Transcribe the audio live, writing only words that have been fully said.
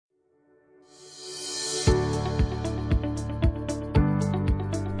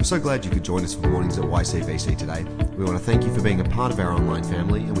so glad you could join us for Mornings at YCBC today. We want to thank you for being a part of our online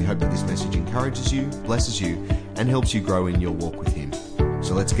family, and we hope that this message encourages you, blesses you, and helps you grow in your walk with Him.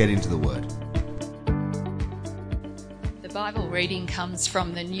 So let's get into the Word. The Bible reading comes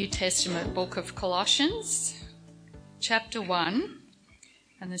from the New Testament book of Colossians, chapter 1,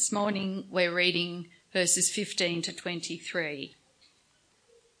 and this morning we're reading verses 15 to 23.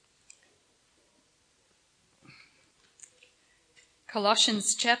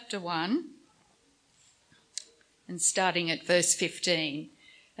 Colossians chapter 1, and starting at verse 15,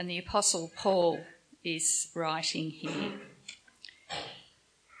 and the Apostle Paul is writing here.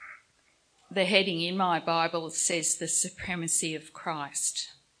 The heading in my Bible says the supremacy of Christ.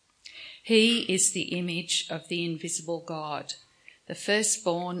 He is the image of the invisible God, the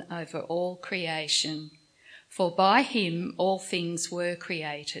firstborn over all creation. For by him all things were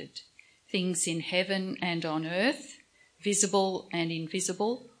created, things in heaven and on earth, visible and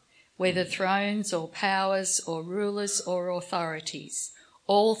invisible, whether thrones or powers or rulers or authorities,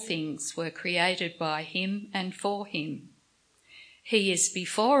 all things were created by him and for him. He is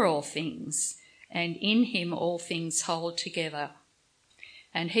before all things, and in him all things hold together.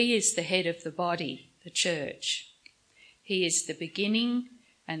 And he is the head of the body, the church. He is the beginning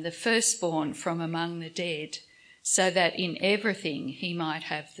and the firstborn from among the dead, so that in everything he might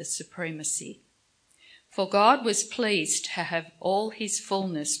have the supremacy. For God was pleased to have all his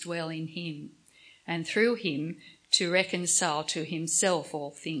fullness dwell in him, and through him to reconcile to himself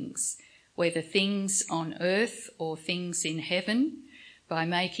all things, whether things on earth or things in heaven, by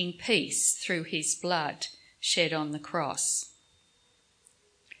making peace through his blood shed on the cross.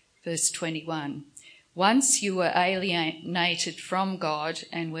 Verse 21. Once you were alienated from God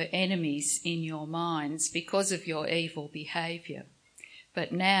and were enemies in your minds because of your evil behaviour.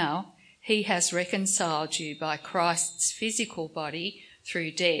 But now he has reconciled you by Christ's physical body through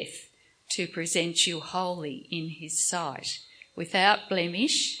death to present you holy in his sight, without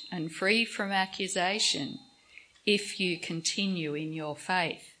blemish and free from accusation, if you continue in your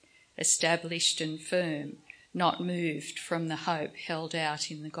faith, established and firm, not moved from the hope held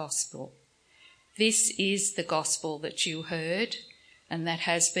out in the gospel. This is the gospel that you heard and that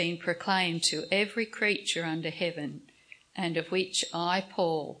has been proclaimed to every creature under heaven, and of which I,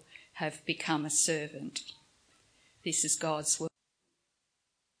 Paul, have become a servant. This is God's word.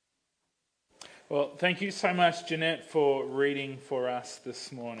 Well, thank you so much, Jeanette, for reading for us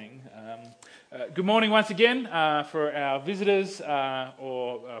this morning. Good morning once again for our visitors,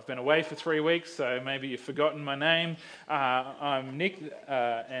 or I've been away for 3 weeks, so maybe you've forgotten my name. I'm Nick,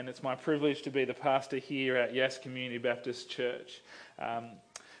 and it's my privilege to be the pastor here at Yass Community Baptist Church.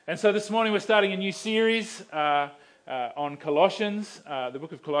 And so this morning we're starting a new series on Colossians, the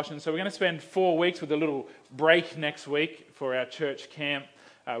book of Colossians. So we're going to spend 4 weeks with a little break next week for our church camp.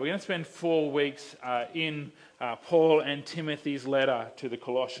 We're going to spend 4 weeks in Paul and Timothy's letter to the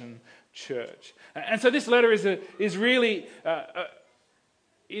Colossian church. And so this letter is really,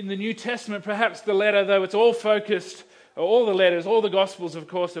 in the New Testament, perhaps the letter, though it's all focused, all the letters, all the Gospels, of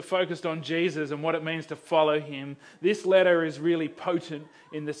course, are focused on Jesus and what it means to follow him. This letter is really potent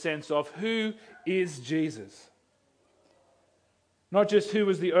in the sense of who is Jesus. Not just who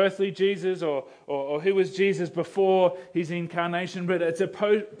was the earthly Jesus or who was Jesus before his incarnation, but it's a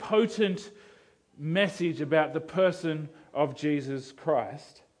potent message about the person of Jesus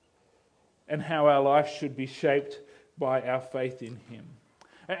Christ and how our life should be shaped by our faith in him.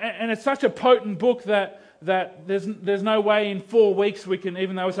 And it's such a potent book that there's no way in 4 weeks we can,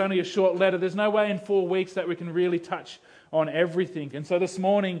 even though it's only a short letter, there's no way in 4 weeks that we can really touch on everything. And so this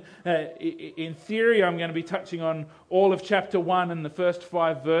morning, in theory, I'm going to be touching on all of chapter 1 and the first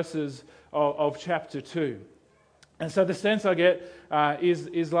 5 verses of chapter 2. And so the sense I get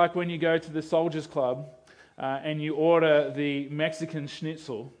is like when you go to the Soldiers Club and you order the Mexican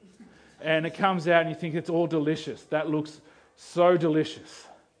schnitzel, and it comes out and you think it's all delicious. That looks so delicious.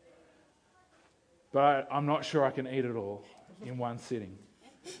 But I'm not sure I can eat it all in one sitting.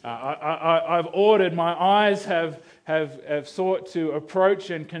 I've ordered, my eyes have sought to approach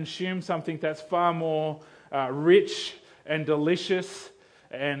and consume something that's far more rich and delicious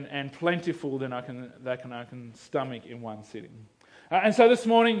and plentiful than I can stomach in one sitting. And so this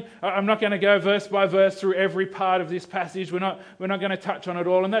morning, I'm not going to go verse by verse through every part of this passage. We're not going to touch on it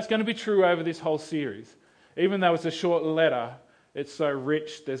all, and that's going to be true over this whole series. Even though it's a short letter, it's so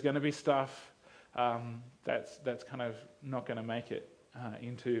rich. There's going to be stuff that's kind of not going to make it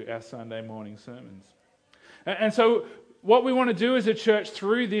into our Sunday morning sermons. And so what we want to do as a church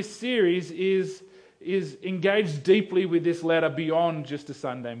through this series is engage deeply with this letter beyond just a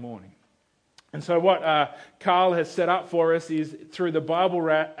Sunday morning. And so what Carl has set up for us is through the Bible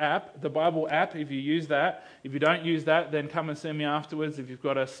app, if you use that. If you don't use that, then come and see me afterwards. If you've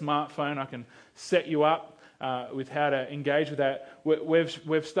got a smartphone, I can set you up with how to engage with that.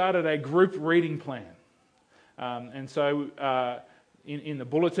 We've started a group reading plan. And so in the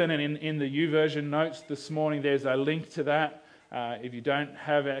bulletin and in the YouVersion notes this morning, there's a link to that. If you don't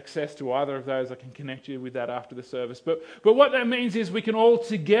have access to either of those, I can connect you with that after the service. But what that means is we can all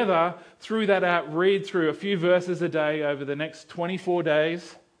together, through that app, read through a few verses a day over the next 24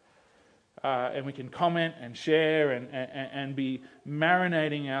 days. And we can comment and share and be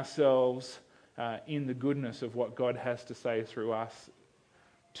marinating ourselves in the goodness of what God has to say through us,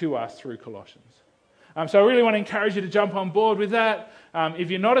 to us through Colossians. So I really want to encourage you to jump on board with that.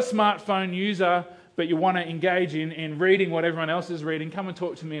 If you're not a smartphone user, but you want to engage in reading what everyone else is reading, come and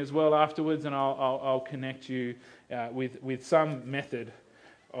talk to me as well afterwards, and I'll connect you with some method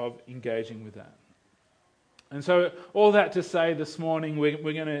of engaging with that. And so all that to say this morning, we're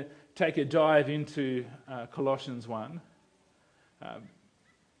going to take a dive into Colossians 1.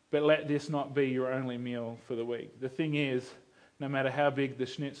 But let this not be your only meal for the week. The thing is, no matter how big the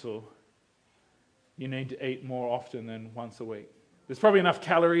schnitzel, you need to eat more often than once a week. There's probably enough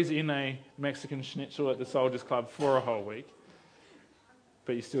calories in a Mexican schnitzel at the Soldiers Club for a whole week,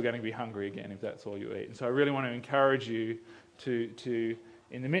 but you're still going to be hungry again if that's all you eat. And so I really want to encourage you to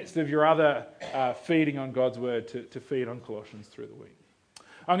in the midst of your other feeding on God's Word, to feed on Colossians through the week.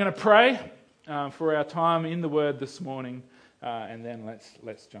 I'm going to pray for our time in the Word this morning, and then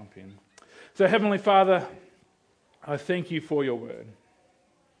let's jump in. So Heavenly Father, I thank you for your Word.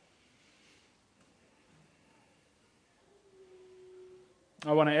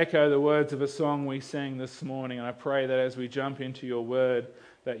 I want to echo the words of a song we sang this morning, and I pray that as we jump into your word,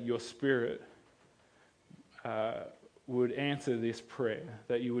 that your Spirit would answer this prayer,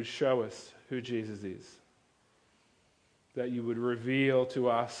 that you would show us who Jesus is, that you would reveal to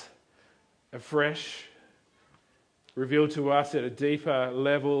us afresh, reveal to us at a deeper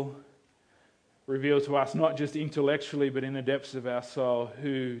level, reveal to us not just intellectually but in the depths of our soul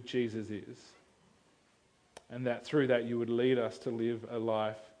who Jesus is. And that through that you would lead us to live a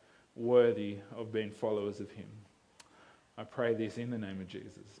life worthy of being followers of him. I pray this in the name of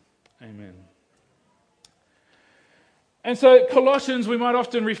Jesus. Amen. And so Colossians, we might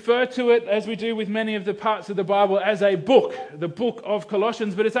often refer to it, as we do with many of the parts of the Bible, as a book, the book of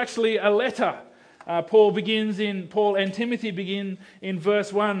Colossians, but it's actually a letter. Paul and Timothy begin in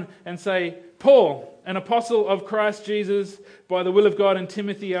verse 1 and say, Paul, an apostle of Christ Jesus, by the will of God, and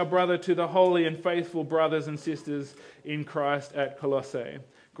Timothy, our brother, to the holy and faithful brothers and sisters in Christ at Colossae.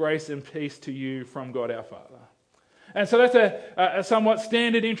 Grace and peace to you from God our Father. And so that's a somewhat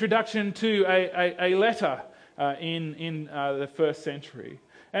standard introduction to a letter in the first century.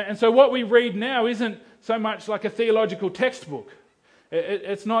 And so what we read now isn't so much like a theological textbook.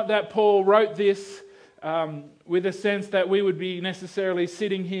 It's not that Paul wrote this with a sense that we would be necessarily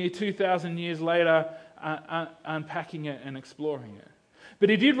sitting here 2,000 years later unpacking it and exploring it. But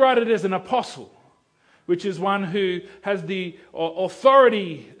he did write it as an apostle, which is one who has the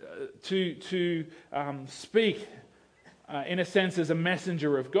authority to speak in a sense as a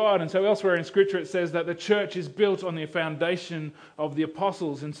messenger of God. And so elsewhere in Scripture it says that the church is built on the foundation of the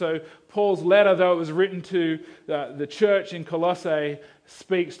apostles. And so Paul's letter, though it was written to the church in Colossae,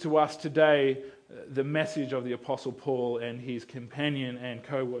 speaks to us today the message of the Apostle Paul and his companion and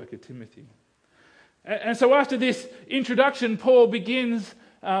co-worker Timothy. And so after this introduction, Paul begins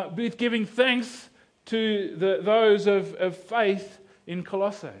with giving thanks to those of faith in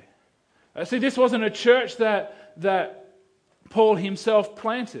Colossae. See, this wasn't a church that Paul himself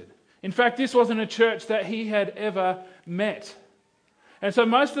planted. In fact, this wasn't a church that he had ever met. And so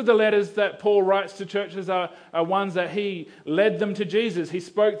most of the letters that Paul writes to churches are ones that he led them to Jesus. He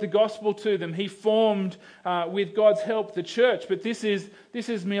spoke the gospel to them. He formed, with God's help, the church. But this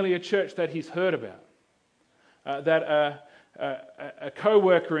is merely a church that he's heard about. That a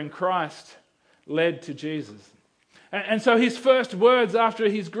co-worker in Christ led to Jesus. And so his first words after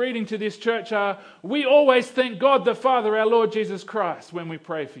his greeting to this church are, we always thank God the Father, our Lord Jesus Christ, when we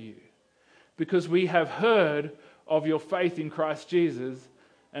pray for you, because we have heard of your faith in Christ Jesus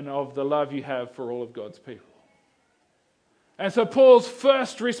and of the love you have for all of God's people. And so Paul's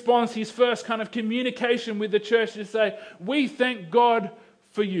first response, his first kind of communication with the church is to say, we thank God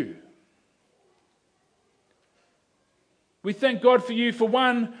for you. We thank God for you for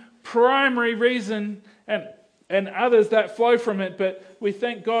one primary reason, and others that flow from it, but we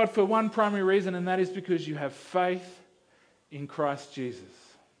thank God for one primary reason, and that is because you have faith in Christ Jesus.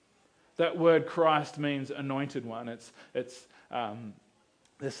 That word Christ means anointed one. It's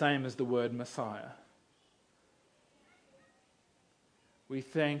the same as the word Messiah. We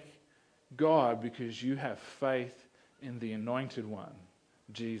thank God because you have faith in the Anointed One,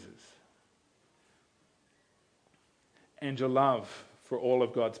 Jesus. And your love for all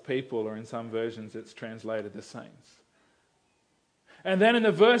of God's people, or in some versions it's translated the saints. And then in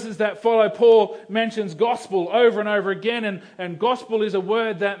the verses that follow, Paul mentions gospel over and over again, and gospel is a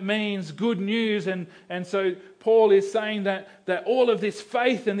word that means good news, and so Paul is saying that all of this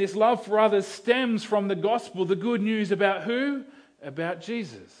faith and this love for others stems from the gospel, the good news about who? About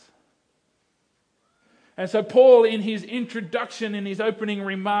Jesus. And so Paul, in his introduction, in his opening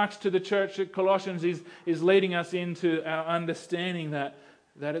remarks to the church at Colossians, is leading us into our understanding that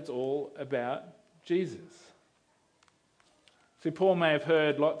it's all about Jesus. See, Paul may have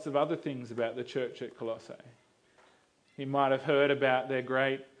heard lots of other things about the church at Colossae. He might have heard about their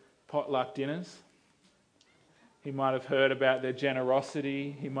great potluck dinners. He might have heard about their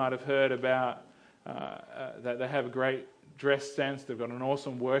generosity. He might have heard about that they have a great dress sense. They've got an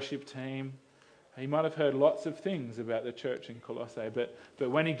awesome worship team. He might have heard lots of things about the church in Colossae, but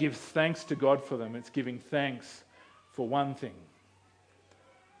when he gives thanks to God for them, it's giving thanks for one thing,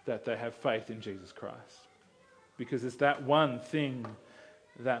 that they have faith in Jesus Christ. Because it's that one thing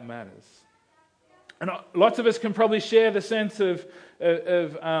that matters. And lots of us can probably share the sense of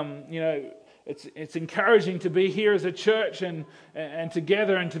it's encouraging to be here as a church and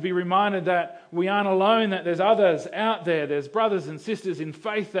together, and to be reminded that we aren't alone, that there's others out there, there's brothers and sisters in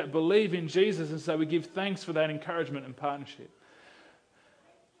faith that believe in Jesus, and so we give thanks for that encouragement and partnership.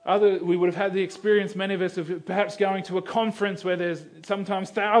 We would have had the experience, many of us, of perhaps going to a conference where there's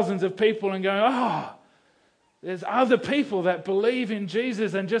sometimes thousands of people and going, there's other people that believe in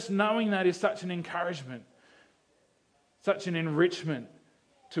Jesus, and just knowing that is such an encouragement, such an enrichment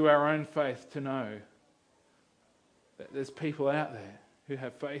to our own faith, to know that there's people out there who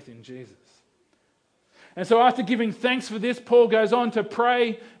have faith in Jesus. And so after giving thanks for this, Paul goes on to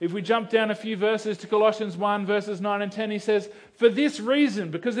pray. If we jump down a few verses to Colossians 1, verses 9 and 10, he says, for this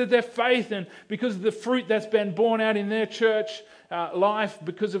reason, because of their faith and because of the fruit that's been borne out in their church life,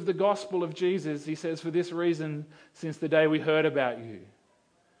 because of the gospel of Jesus, he says, for this reason, since the day we heard about you,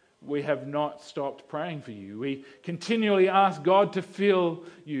 we have not stopped praying for you. We continually ask God to fill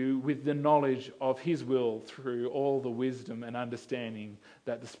you with the knowledge of His will through all the wisdom and understanding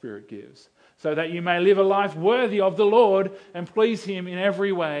that the Spirit gives, so that you may live a life worthy of the Lord and please Him in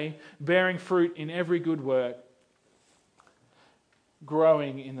every way, bearing fruit in every good work,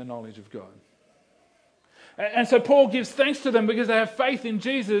 growing in the knowledge of God. And so Paul gives thanks to them because they have faith in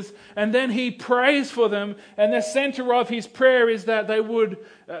Jesus, and then he prays for them, and the center of his prayer is that they would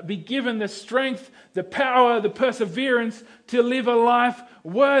be given the strength, the power, the perseverance to live a life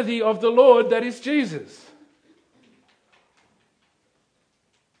worthy of the Lord, that is Jesus.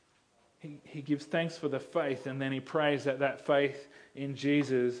 He gives thanks for the faith, and then he prays that faith in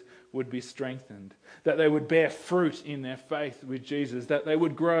Jesus would be strengthened, that they would bear fruit in their faith with Jesus, that they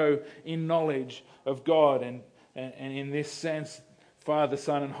would grow in knowledge of God, and in this sense, Father,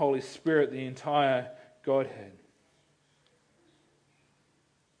 Son, and Holy Spirit, the entire Godhead.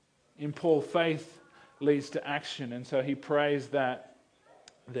 In Paul, faith leads to action, and so he prays that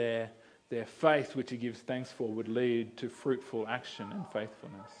their faith, which he gives thanks for, would lead to fruitful action and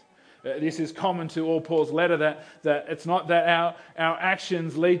faithfulness. This is common to all Paul's letter, that it's not that our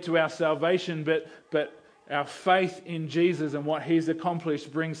actions lead to our salvation, but our faith in Jesus and what He's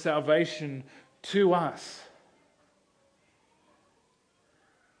accomplished brings salvation to us.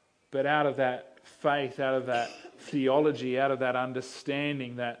 But out of that faith, out of that theology, out of that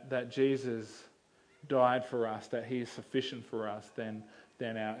understanding that Jesus died for us, that He is sufficient for us, then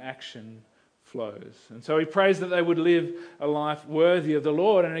our action flows. And so he prays that they would live a life worthy of the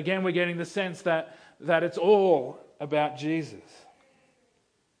Lord. And again, we're getting the sense that it's all about Jesus.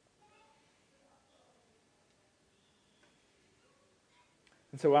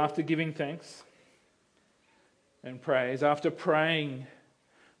 And so after giving thanks and praise, after praying,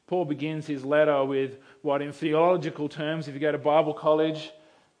 Paul begins his letter with what in theological terms, if you go to Bible college,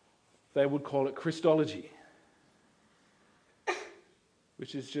 they would call it Christology,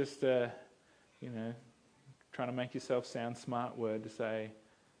 which is just trying to make yourself sound smart word to say,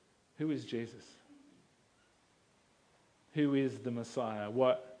 who is Jesus? Who is the Messiah?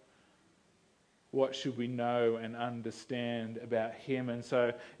 What should we know and understand about Him? And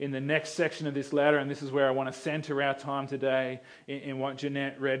so in the next section of this letter, and this is where I want to center our time today in what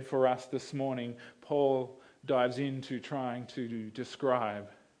Jeanette read for us this morning, Paul dives into trying to describe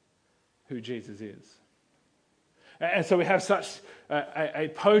who Jesus is. And so we have such a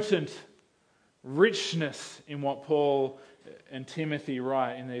potent richness in what Paul and Timothy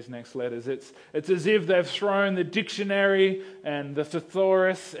write in these next letters. It's as if they've thrown the dictionary and the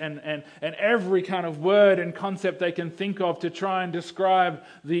thesaurus and every kind of word and concept they can think of to try and describe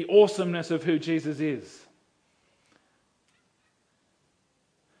the awesomeness of who Jesus is.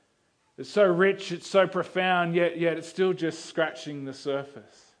 It's so rich, it's so profound, yet it's still just scratching the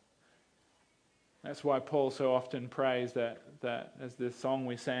surface. That's why Paul so often prays that as the song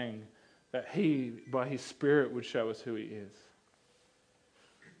we sang, that he, by his Spirit, would show us who he is.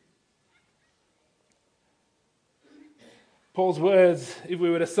 Paul's words, if we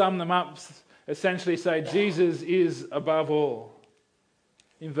were to sum them up, essentially say Jesus is above all.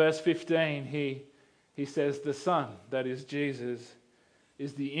 In verse 15, he says the Son, that is Jesus,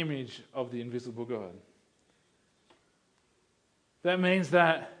 is the image of the invisible God. That means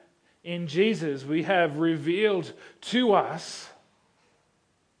that in Jesus we have revealed to us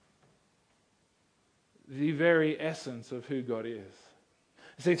the very essence of who God is.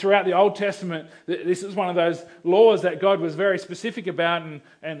 See, throughout the Old Testament, this is one of those laws that God was very specific about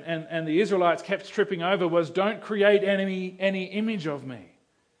and the Israelites kept tripping over was don't create any image of me.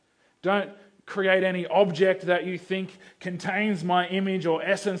 Don't create any object that you think contains my image or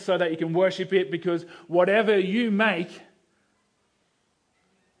essence so that you can worship it, because whatever you make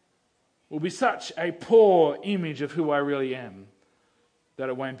will be such a poor image of who I really am that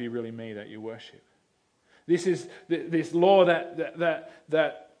it won't be really me that you worship. This is this law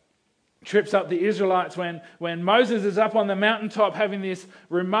that trips up the Israelites when Moses is up on the mountaintop having this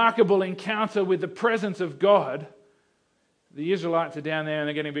remarkable encounter with the presence of God. The Israelites are down there and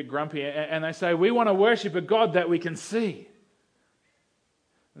they're getting a bit grumpy and they say, we want to worship a God that we can see.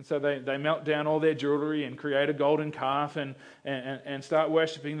 And so they melt down all their jewelry and create a golden calf and start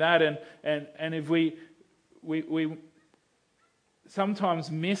worshipping that. And if we sometimes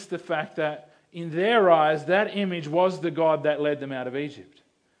miss the fact that in their eyes, that image was the God that led them out of Egypt.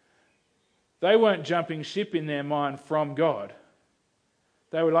 They weren't jumping ship in their mind from God.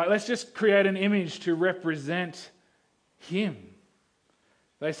 They were like, let's just create an image to represent Him.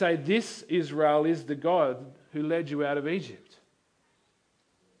 They say, this Israel is the God who led you out of Egypt.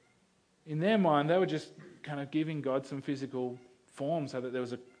 In their mind, they were just kind of giving God some physical form so that there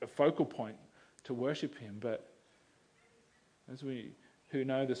was a focal point to worship Him. But as we who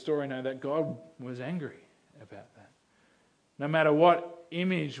know the story know that God was angry about that. No matter what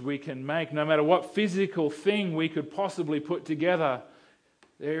image we can make, no matter what physical thing we could possibly put together,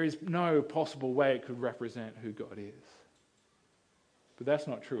 there is no possible way it could represent who God is. But that's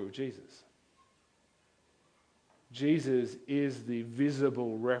not true of Jesus. Jesus is the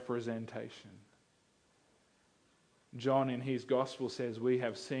visible representation. John in his gospel says, we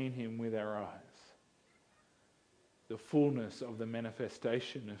have seen Him with our eyes. The fullness of the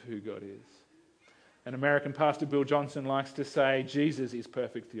manifestation of who God is. An American pastor, Bill Johnson, likes to say, Jesus is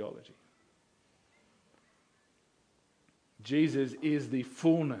perfect theology. Jesus is the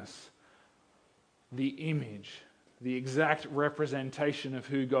fullness, the image, the exact representation of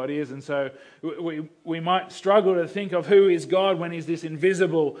who God is. And so we might struggle to think of who is God when He's this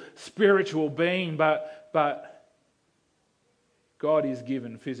invisible spiritual being, but God is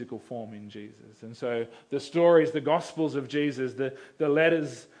given physical form in Jesus. And so the stories, the Gospels of Jesus, the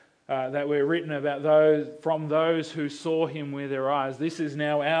letters that were written about those who saw Him with their eyes, this is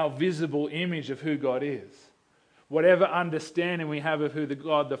now our visible image of who God is. Whatever understanding we have of who the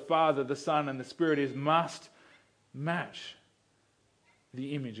God, the Father, the Son, and the Spirit is must match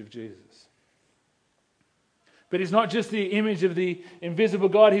the image of Jesus. But He's not just the image of the invisible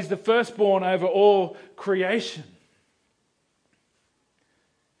God, He's the firstborn over all creation.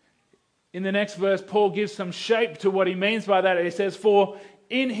 In the next verse, Paul gives some shape to what he means by that. He says, for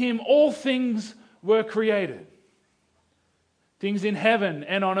in Him all things were created. Things in heaven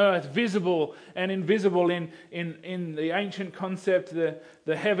and on earth, visible and invisible. In the ancient concept,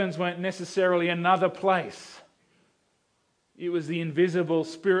 the heavens weren't necessarily another place. It was the invisible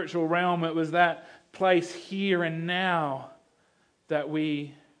spiritual realm. It was that place here and now that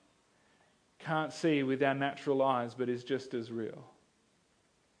we can't see with our natural eyes, but is just as real.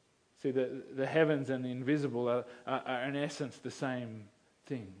 See, the heavens and the invisible are in essence the same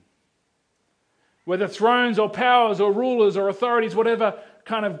thing. Whether thrones or powers or rulers or authorities, whatever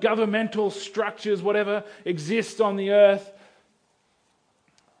kind of governmental structures, whatever exists on the earth,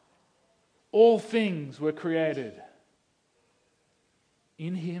 all things were created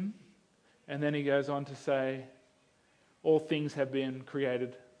in Him. And then he goes on to say, all things have been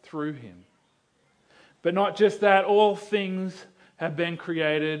created through Him. But not just that, all things have been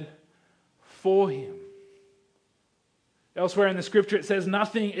created for Him. Elsewhere in the Scripture it says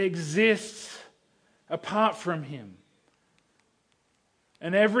nothing exists apart from Him.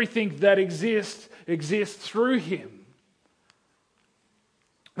 And everything that exists through him.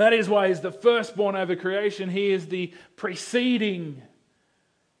 That is why he's the firstborn over creation. He is the preceding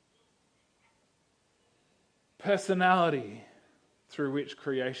personality through which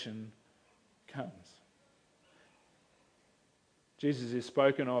creation comes. Jesus is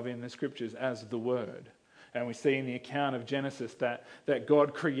spoken of in the scriptures as the Word. And we see in the account of Genesis that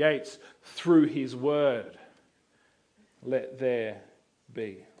God creates through his Word. Let there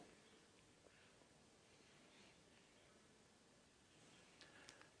be.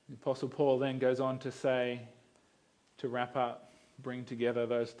 The Apostle Paul then goes on to say, to wrap up, bring together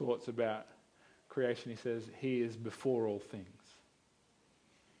those thoughts about creation. He says, he is before all things.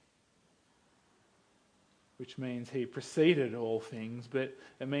 Which means he preceded all things, but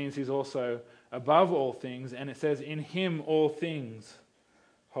it means he's also above all things. And it says, in him all things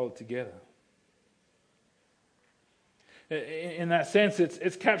hold together. In that sense,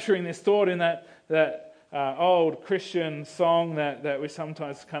 it's capturing this thought in that old Christian song that we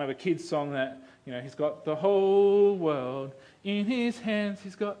sometimes, kind of a kid's song, that, you know, he's got the whole world in his hands,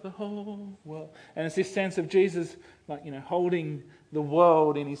 he's got the whole world. And it's this sense of Jesus, like, you know, holding the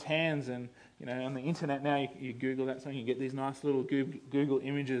world in his hands. And, you know, on the internet now, you Google that song, you get these nice little Google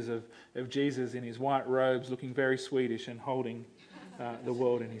images of Jesus in his white robes, looking very Swedish and holding the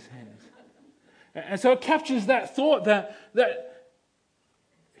world in his hands. And so it captures that thought that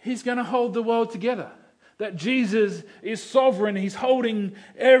he's going to hold the world together. That Jesus is sovereign, he's holding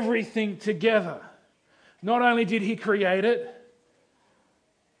everything together. Not only did he create it,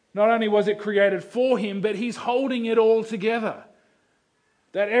 not only was it created for him, but he's holding it all together.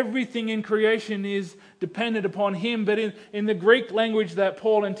 That everything in creation is dependent upon him. But in the Greek language that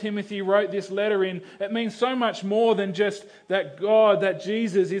Paul and Timothy wrote this letter in, it means so much more than just that God, that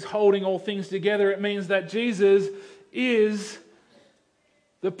Jesus is holding all things together. It means that Jesus is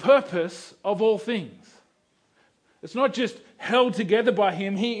the purpose of all things. It's not just held together by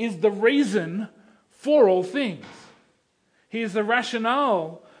him. He is the reason for all things. He is the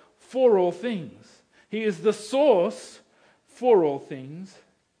rationale for all things. He is the source for all things.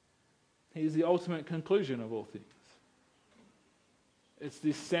 He is the ultimate conclusion of all things. It's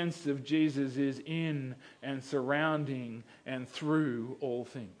this sense of Jesus is in and surrounding and through all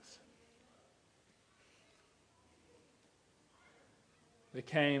things. They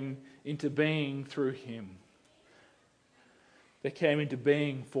came into being through him. They came into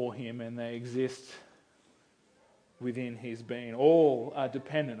being for him, and they exist within his being. All are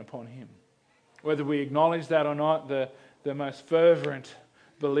dependent upon him. Whether we acknowledge that or not, the most fervent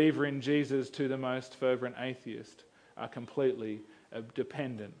believer in Jesus to the most fervent atheist are completely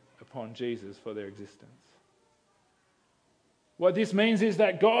dependent upon Jesus for their existence. What this means is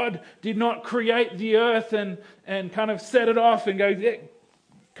that God did not create the earth and kind of set it off and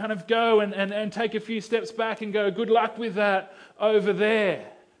go and take a few steps back and go, good luck with that over there.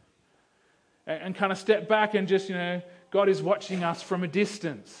 And kind of step back and just, God is watching us from a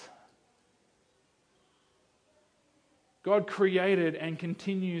distance. God created and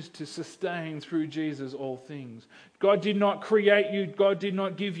continues to sustain through Jesus all things. God did not create you, God did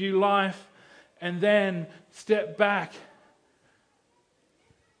not give you life and then step back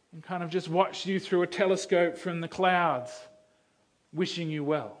and kind of just watch you through a telescope from the clouds, wishing you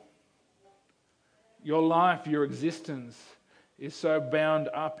well. Your life, your existence is so bound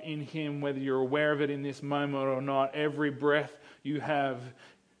up in him, whether you're aware of it in this moment or not. Every breath you have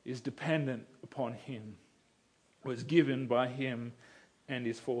is dependent upon him, was given by him, and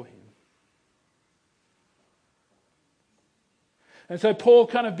is for him. And so Paul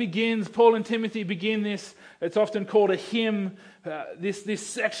and Timothy begin this, it's often called a hymn, this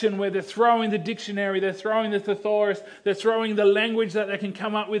section where they're throwing the dictionary, they're throwing the thesaurus, they're throwing the language that they can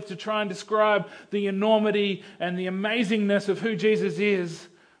come up with to try and describe the enormity and the amazingness of who Jesus is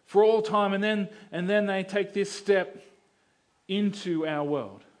for all time. And then they take this step into our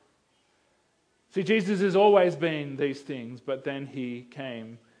world. See, Jesus has always been these things, but then he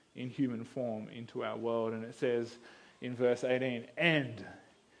came in human form into our world. And it says in verse 18, and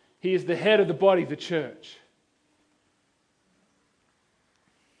he is the head of the body, the church.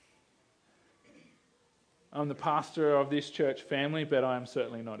 I'm the pastor of this church family, but I am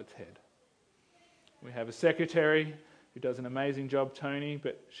certainly not its head. We have a secretary who does an amazing job, Tony,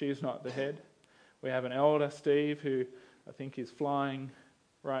 but she's not the head. We have an elder, Steve, who I think is flying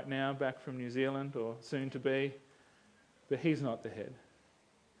right now back from New Zealand, or soon to be, but he's not the head.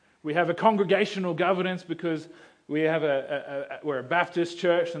 We have a congregational governance because we're a Baptist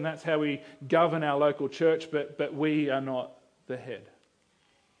church, and that's how we govern our local church, but we are not the head.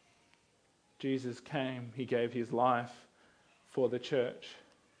 Jesus came, he gave his life for the church,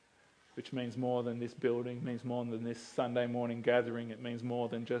 which means more than this building, means more than this Sunday morning gathering. It means more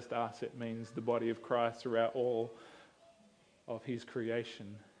than just us. It means the body of Christ throughout all of his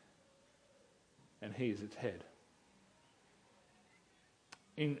creation. And he is its head.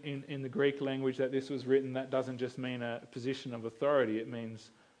 In the Greek language that this was written, that doesn't just mean a position of authority, it means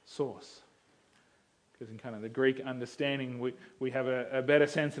source. Because in kind of the Greek understanding, we have a better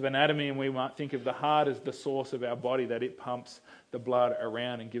sense of anatomy, and we might think of the heart as the source of our body, that it pumps the blood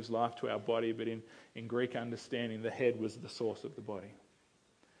around and gives life to our body. But in Greek understanding, the head was the source of the body.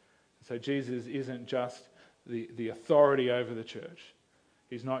 So Jesus isn't just the authority over the church.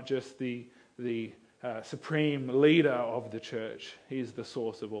 He's not just the supreme leader of the church. He is the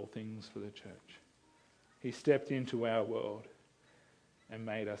source of all things for the church. He stepped into our world and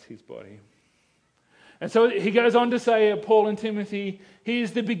made us his body. And so he goes on to say, Paul and Timothy, he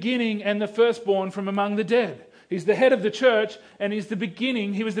is the beginning and the firstborn from among the dead. He's the head of the church, and he's the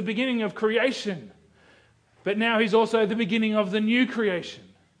beginning. He was the beginning of creation. But now he's also the beginning of the new creation.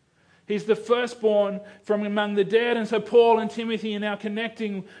 He's the firstborn from among the dead. And so Paul and Timothy are now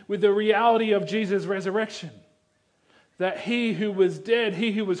connecting with the reality of Jesus' resurrection. That he who was dead,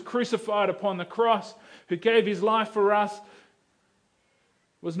 he who was crucified upon the cross, who gave his life for us,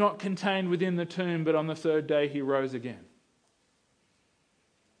 was not contained within the tomb, but on the third day he rose again.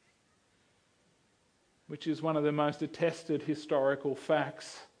 Which is one of the most attested historical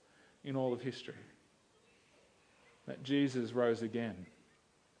facts in all of history. That Jesus rose again.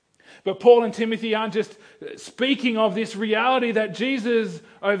 But Paul and Timothy aren't just speaking of this reality that Jesus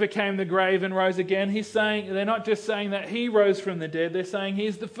overcame the grave and rose again. They're not just saying that he rose from the dead, they're saying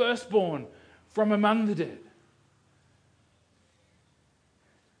he's the firstborn from among the dead.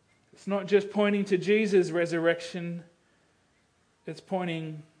 It's not just pointing to Jesus' resurrection, it's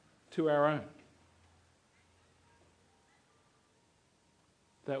pointing to our own.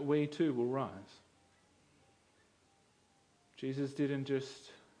 That we too will rise. Jesus didn't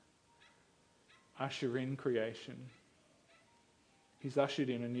just usher in creation. He's ushered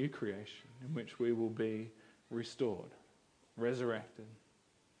in a new creation in which we will be restored, resurrected.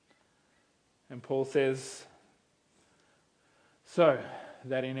 And Paul says, so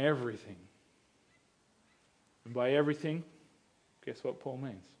that in everything, and by everything, guess what Paul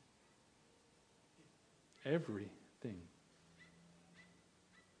means? Everything.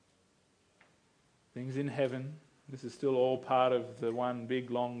 Things in heaven, this is still all part of the one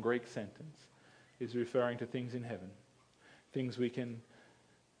big long Greek sentence, is referring to things in heaven. Things we can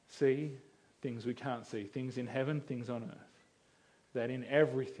see, things we can't see. Things in heaven, things on earth. That in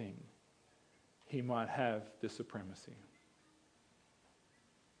everything he might have the supremacy.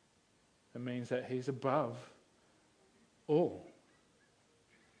 It means that he's above all.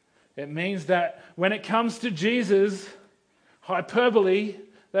 It means that when it comes to Jesus, hyperbole,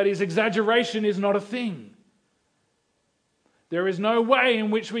 that is, exaggeration, is not a thing. There is no way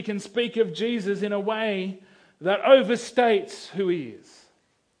in which we can speak of Jesus in a way that overstates who he is.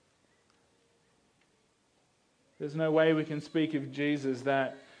 There's no way we can speak of Jesus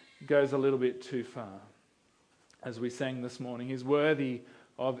that goes a little bit too far. As we sang this morning, he's worthy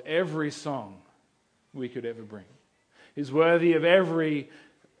of every song we could ever bring. He's worthy of every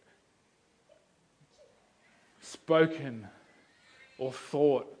spoken or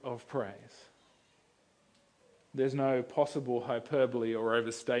thought of praise. There's no possible hyperbole or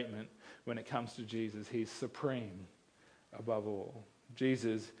overstatement when it comes to Jesus. He's supreme above all.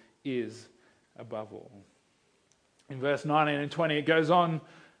 Jesus is above all. In verse 19 and 20, it goes on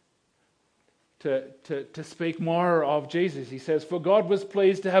to speak more of Jesus. He says, for God was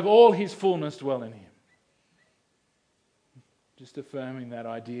pleased to have all his fullness dwell in him. Just affirming that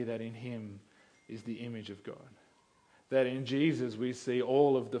idea that in him is the image of God. That in Jesus we see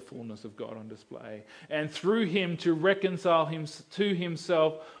all of the fullness of God on display. And through him to reconcile him to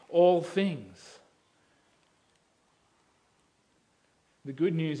himself all things. The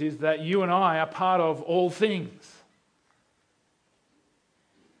good news is that you and I are part of all things.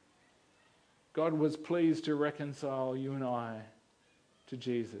 God was pleased to reconcile you and I to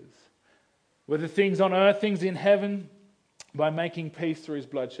Jesus. Whether things on earth, things in heaven, by making peace through his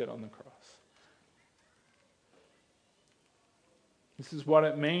bloodshed on the cross. This is what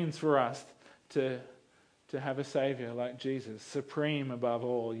it means for us to have a Saviour like Jesus, supreme above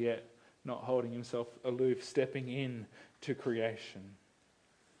all, yet not holding himself aloof, stepping in to creation.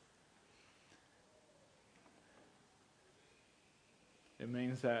 It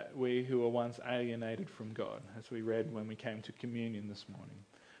means that we who were once alienated from God, as we read when we came to communion this morning,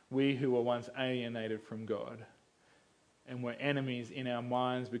 we who were once alienated from God and were enemies in our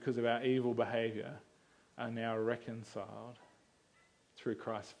minds because of our evil behaviour are now reconciled through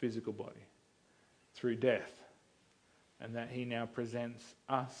Christ's physical body, through death, and that he now presents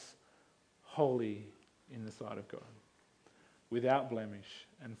us holy in the sight of God, without blemish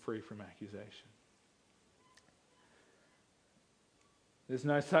and free from accusation. There's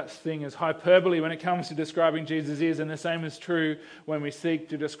no such thing as hyperbole when it comes to describing Jesus is, and the same is true when we seek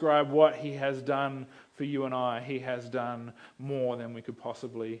to describe what he has done for you and I. He has done more than we could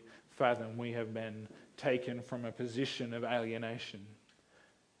possibly fathom. We have been taken from a position of alienation.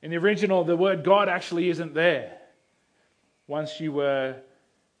 In the original, the word God actually isn't there. Once you were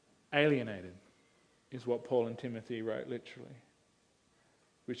alienated, is what Paul and Timothy wrote literally,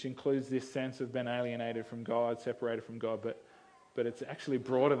 which includes this sense of being alienated from God, separated from God, but it's actually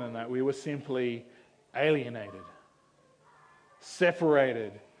broader than that. We were simply alienated,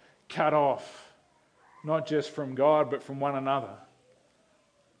 separated, cut off, not just from God, but from one another.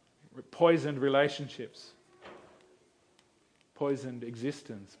 Poisoned relationships, poisoned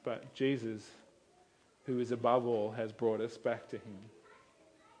existence, but Jesus, who is above all, has brought us back to him.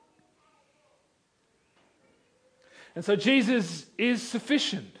 And so Jesus is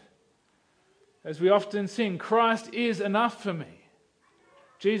sufficient. As we often sing, Christ is enough for me.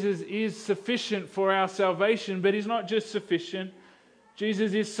 Jesus is sufficient for our salvation, but he's not just sufficient.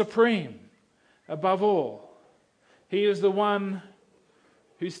 Jesus is supreme above all. He is the one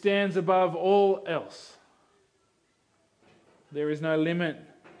who stands above all else. There is no limit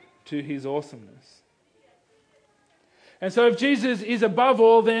to his awesomeness. And so if Jesus is above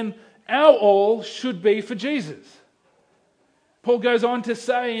all, then our all should be for Jesus. Paul goes on to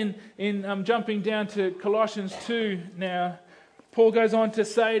say, I'm jumping down to Colossians 2 now, Paul goes on to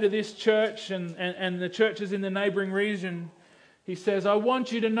say to this church and the churches in the neighbouring region, he says, I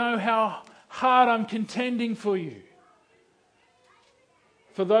want you to know how hard I'm contending for you,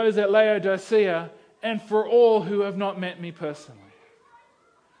 for those at Laodicea, and for all who have not met me personally.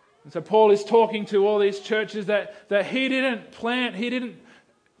 And so Paul is talking to all these churches that he didn't plant, he didn't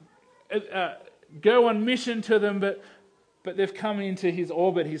go on mission to them, but they've come into his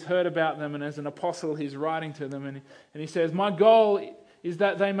orbit. He's heard about them, and as an apostle he's writing to them, and he says, my goal is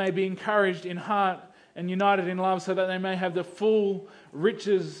that they may be encouraged in heart and united in love, so that they may have the full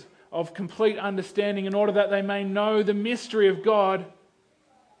riches of complete understanding, in order that they may know the mystery of God.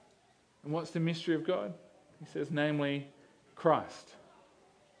 And what's the mystery of God? He says, namely, Christ.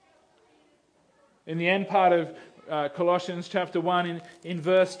 In the end part of Colossians chapter 1 in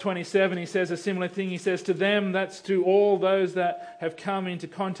verse 27, he says a similar thing. He says, to them, that's to all those that have come into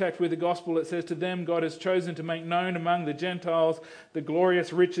contact with the gospel, it says, to them God has chosen to make known among the Gentiles the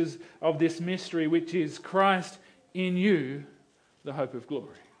glorious riches of this mystery, which is Christ in you, the hope of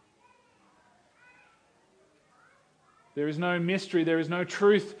glory. There is no mystery, there is no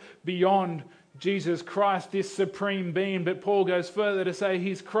truth beyond Jesus Christ, this supreme being. But Paul goes further to say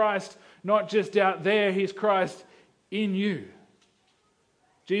he's Christ not just out there, he's Christ in you.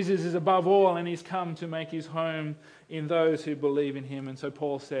 Jesus is above all, and he's come to make his home in those who believe in him. And so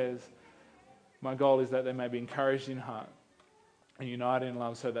Paul says, my goal is that they may be encouraged in heart and united in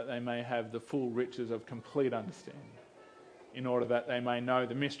love, so that they may have the full riches of complete understanding, in order that they may know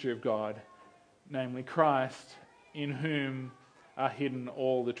the mystery of God, namely Christ, in whom are hidden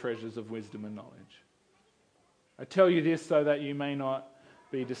all the treasures of wisdom and knowledge. I tell you this so that you may not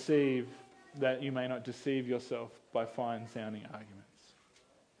be deceived, that you may not deceive yourself by fine-sounding arguments.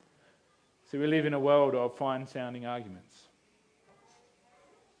 So we live in a world of fine-sounding arguments.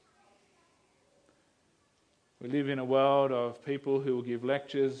 We live in a world of people who will give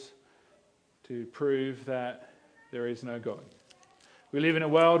lectures to prove that there is no God. We live in a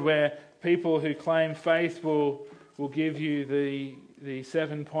world where people who claim faith will give you the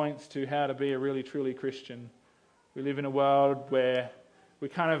 7 points to how to be a really, truly Christian. We live in a world where we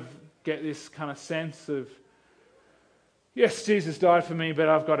kind of get this kind of sense of, yes, Jesus died for me, but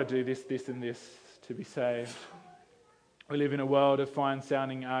I've got to do this, this, and this to be saved. We live in a world of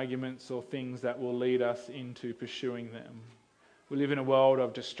fine-sounding arguments or things that will lead us into pursuing them. We live in a world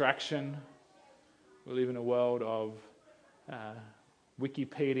of distraction. We live in a world of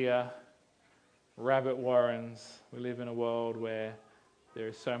Wikipedia, rabbit warrens. We live in a world where there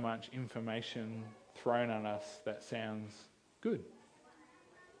is so much information thrown at us that sounds good.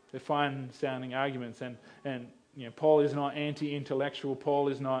 They're fine-sounding arguments, and you know, Paul is not anti-intellectual. Paul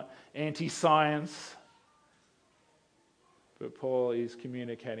is not anti-science. But Paul is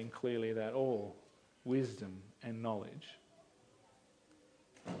communicating clearly that all wisdom and knowledge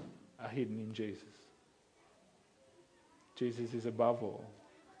are hidden in Jesus. Jesus is above all.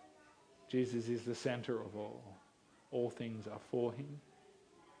 Jesus is the center of all. All things are for him,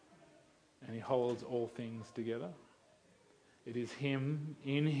 and he holds all things together. It is Him,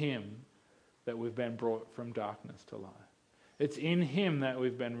 in Him, that we've been brought from darkness to light. It's in Him that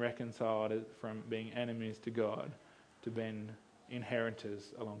we've been reconciled from being enemies to God to being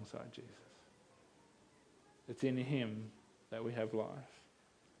inheritors alongside Jesus. It's in Him that we have life.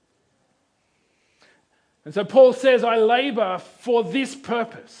 And so Paul says, I labour for this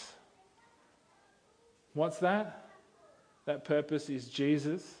purpose. What's that? That purpose is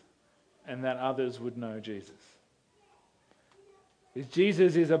Jesus, and that others would know Jesus. If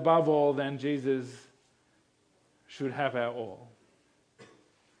Jesus is above all, then Jesus should have our all.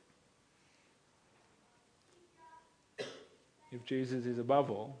 If Jesus is above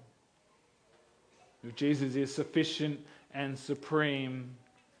all, if Jesus is sufficient and supreme,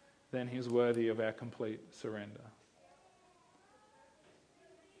 then He's worthy of our complete surrender.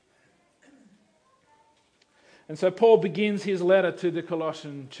 And so Paul begins his letter to the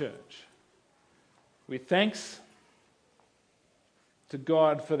Colossian church with thanks to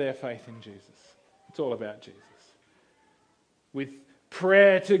God for their faith in Jesus. It's all about Jesus. With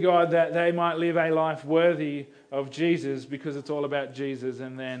prayer to God that they might live a life worthy of Jesus, because it's all about Jesus.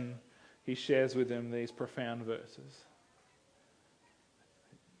 And then he shares with them these profound verses,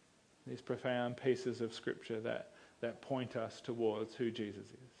 these profound pieces of scripture that point us towards who Jesus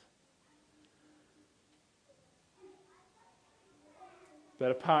is. But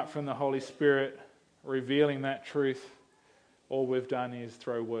apart from the Holy Spirit revealing that truth, all we've done is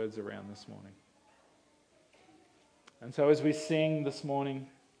throw words around this morning. And so as we sing this morning,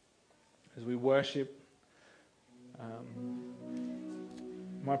 as we worship,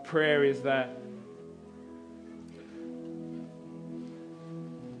 my prayer is that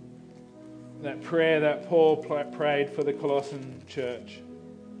prayer that Paul prayed for the Colossian church,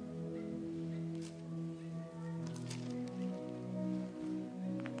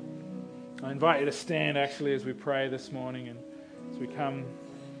 I invite you to stand actually as we pray this morning and as we come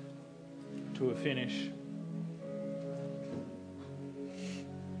to a finish.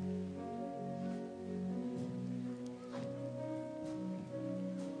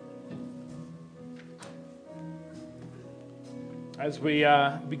 As we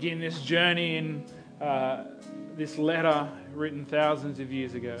begin this journey in this letter written thousands of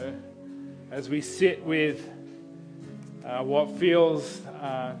years ago, as we sit with what feels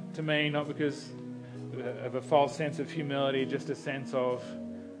to me, not because of a false sense of humility, just a sense of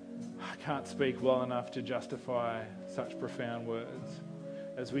I can't speak well enough to justify such profound words.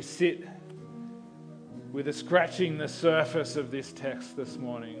 As we sit with scratching the surface of this text this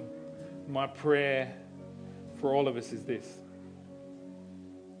morning, my prayer for all of us is this: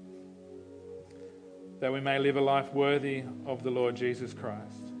 that we may live a life worthy of the Lord Jesus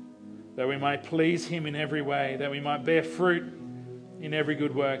Christ, that we might please Him in every way, that we might bear fruit in every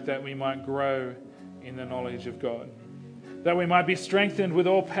good work, that we might grow in the knowledge of God, that we might be strengthened with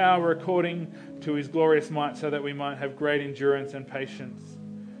all power according to His glorious might, so that we might have great endurance and patience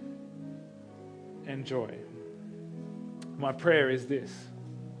and joy. My prayer is this: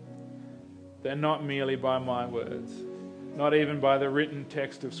 that not merely by my words, not even by the written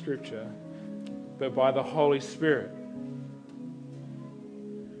text of Scripture, but by the Holy Spirit,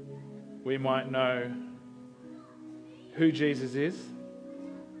 we might know who Jesus is,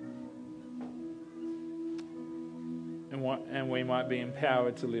 and we might be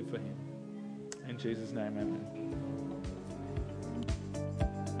empowered to live for Him. In Jesus' name, amen.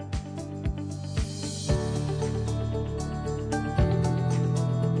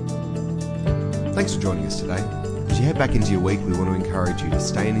 Thanks for joining us today. As you head back into your week, we want to encourage you to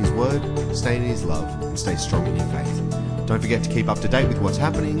stay in His Word, stay in His love, and stay strong in your faith. Don't forget to keep up to date with what's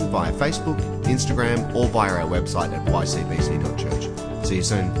happening via Facebook, Instagram, or via our website at ycbc.church. See you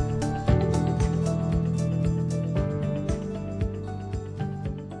soon.